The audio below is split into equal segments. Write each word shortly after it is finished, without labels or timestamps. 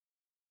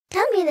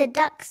me the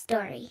duck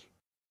story.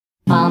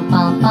 Bum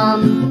bum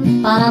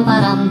bum, ba-dum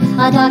ba-dum.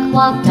 A duck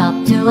walked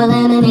up to a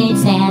lemonade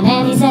stand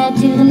and he said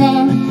to the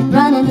man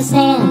running the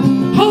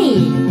stand,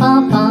 "Hey,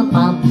 bum bum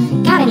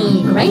bum, got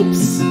any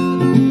grapes?"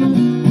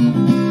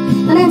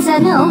 The man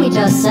said, "No, we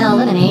just sell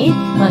lemonade,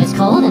 but it's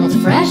cold and it's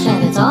fresh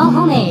and it's all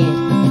homemade.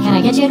 Can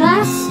I get you a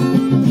glass?"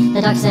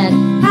 The duck said,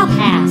 "I'll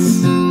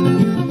pass."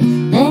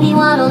 Then he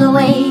waddled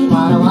away,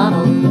 waddle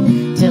waddle,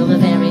 till the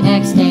very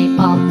next day.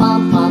 Bum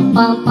bum bum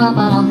bum bum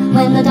bum.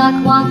 When the duck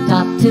walked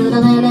up to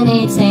the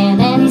lemonade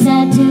stand and he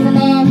said to the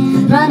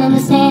man running the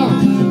stand,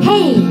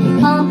 "Hey,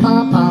 bum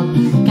bum bum,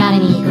 got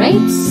any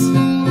grapes?"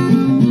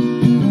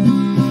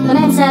 The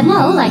man said,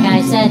 "No, like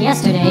I said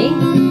yesterday,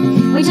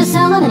 we just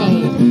sell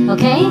lemonade,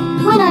 okay?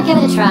 Why not give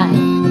it a try?"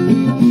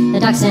 The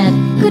duck said,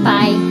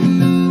 "Goodbye."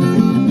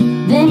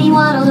 Then he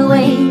waddled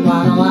away,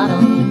 waddle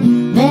waddle.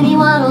 Then he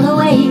waddled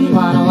away,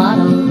 waddle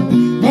waddle.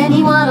 Then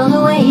he waddled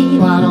away,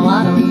 waddle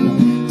waddle,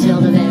 till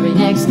the very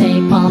next day.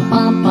 Bum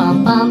bum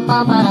bum bum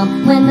bum bum.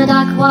 When the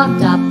duck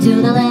walked up to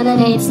the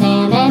lemonade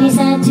stand and he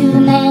said to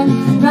the man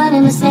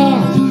running the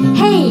stand,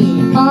 "Hey,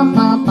 bum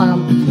bum bum,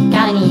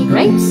 got any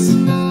grapes?"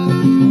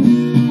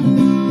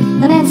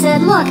 The man said,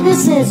 "Look,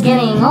 this is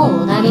getting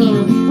old. I mean,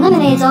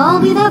 lemonade's all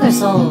we've ever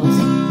sold.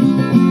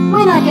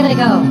 Why not give it a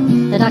go?"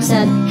 The duck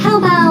said, "How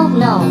about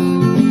no?"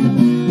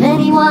 Then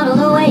he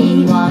waddled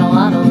away, waddle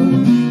waddle.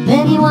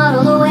 Then he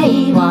waddled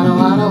away, waddle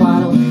waddle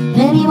waddle.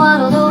 Then he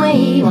waddled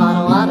away,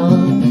 waddle waddle,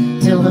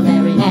 till the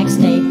very next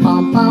day.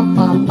 Bum bum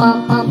bum bum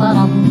bum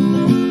bum.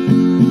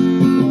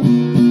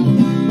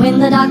 When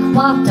the duck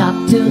walked up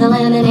to the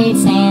lemonade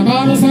stand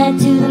and he said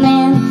to the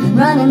man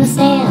running the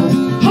stand,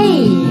 "Hey,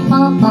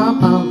 bum bum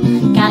bum,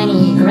 got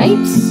any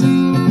grapes?"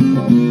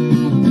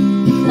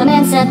 The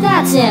man said,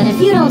 "That's it.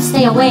 If you don't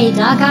stay away,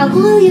 duck, I'll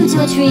glue you to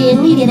a tree and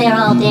leave you there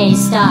all day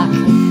stuck.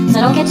 So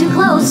don't get too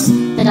close."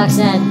 The duck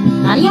said,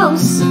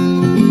 "Adios."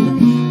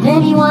 Then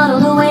he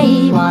waddled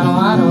away, waddle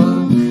waddle.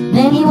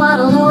 Then he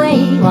waddled away,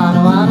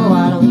 waddle waddle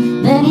waddle.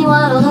 Then he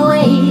waddled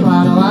away,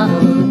 waddle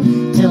waddle,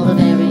 till the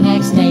very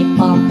next day.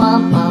 Bum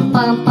bum bum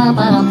bum bum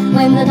bum.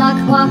 When the duck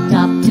walked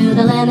up to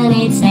the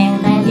lemonade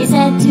stand and he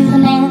said to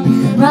the man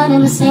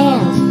running the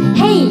stand,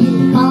 "Hey,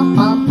 bum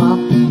bum bum,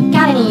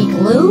 got any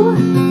glue?"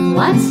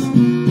 "What?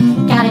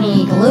 Got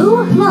any glue?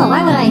 No,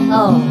 why would I?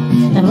 Oh,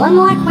 then one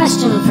more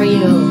question for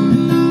you.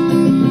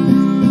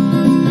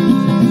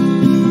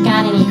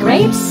 Got any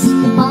grapes?"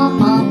 Bum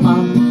bum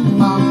bum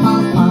bum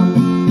bum bum.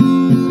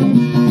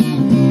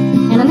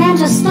 And the man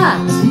just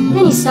stopped.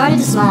 Then he started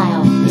to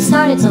smile. He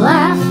started to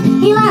laugh.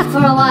 He laughed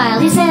for a while.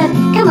 He said,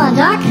 "Come on,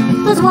 Doc,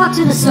 let's walk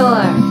to the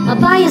store.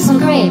 I'll buy you some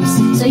grapes,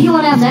 so you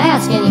won't have to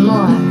ask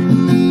anymore."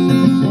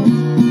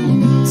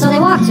 So they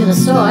walked to the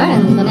store,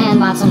 and the man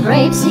bought some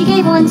grapes. He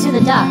gave one to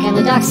the duck, and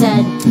the duck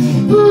said,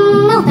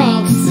 "No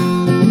thanks.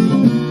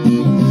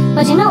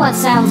 But you know what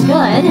sounds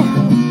good?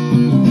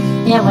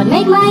 It would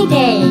make my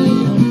day.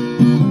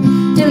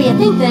 Do you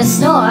think this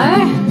store?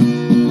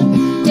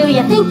 Do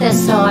you think this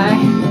store?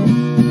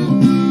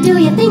 Do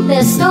you think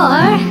this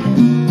store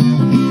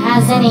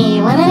has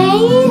any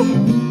lemonade?"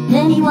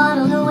 Then he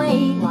waddled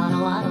away.